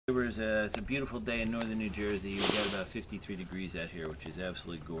It's a beautiful day in northern New Jersey. We've got about 53 degrees out here, which is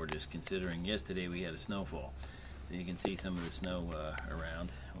absolutely gorgeous considering yesterday we had a snowfall. So you can see some of the snow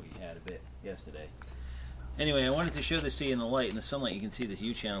around. We had a bit yesterday. Anyway, I wanted to show this to you in the light. In the sunlight you can see this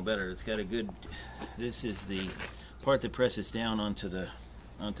U-channel better. It's got a good, this is the part that presses down onto the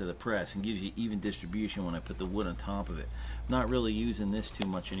press and gives you even distribution when I put the wood on top of it. I'm not really using this too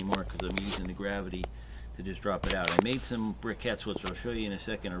much anymore because I'm using the gravity to just drop it out. I made some briquettes, which I'll show you in a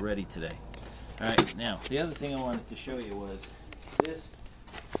second, already today. Alright, now, the other thing I wanted to show you was this.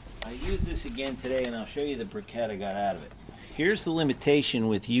 I used this again today, and I'll show you the briquette I got out of it. Here's the limitation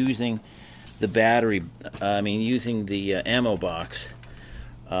with using the battery, using the ammo box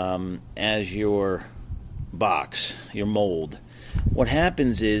as your box, your mold. What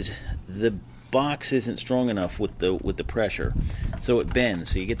happens is the box isn't strong enough with the pressure, so it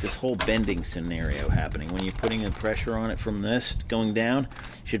bends. So you get this whole bending scenario happening when you're putting the pressure on it from this going down.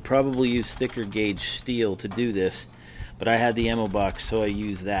 You should probably use thicker gauge steel to do this, but I had the ammo box, so I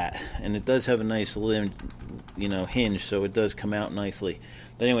used that, and it does have a nice hinge, so it does come out nicely.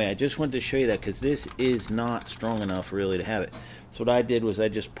 But anyway, I just wanted to show you that because this is not strong enough really to have it. So what I did was I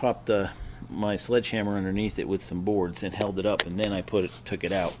just popped my sledgehammer underneath it with some boards and held it up, and then I took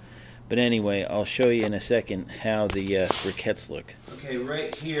it out. But anyway, I'll show you in a second how the briquettes look. Okay,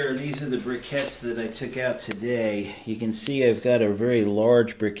 right here, these are the briquettes that I took out today. You can see I've got a very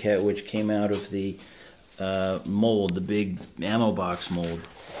large briquette which came out of the mold, the big ammo box mold.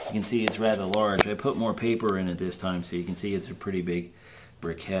 You can see it's rather large. I put more paper in it this time, so you can see it's a pretty big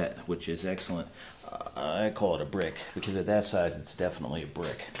briquette, which is excellent. I call it a brick because at that size it's definitely a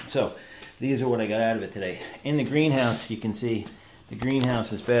brick. So these are what I got out of it today. In the greenhouse, you can see the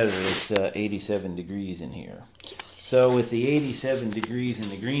greenhouse is better. It's 87 degrees in here. So with the 87 degrees in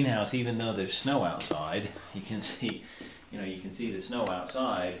the greenhouse, even though there's snow outside, you can see the snow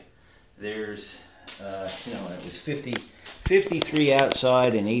outside. There's it was 53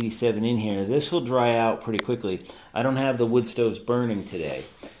 outside and 87 in here. This will dry out pretty quickly. I don't have the wood stoves burning today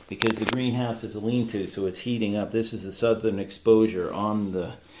because the greenhouse is a lean-to, so it's heating up. This is the southern exposure on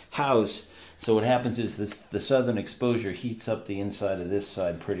the house. So what happens is the southern exposure heats up the inside of this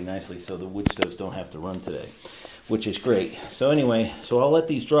side pretty nicely, so the wood stoves don't have to run today, which is great. So anyway, I'll let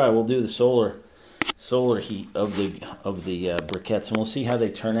these dry. We'll do the solar heat of the briquettes, and we'll see how they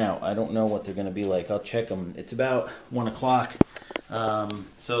turn out. I don't know what they're going to be like. I'll check them. It's about 1 o'clock,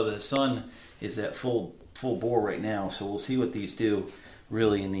 so the sun is at full bore right now. So we'll see what these do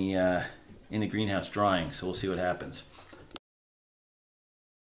really in the greenhouse drying. So we'll see what happens.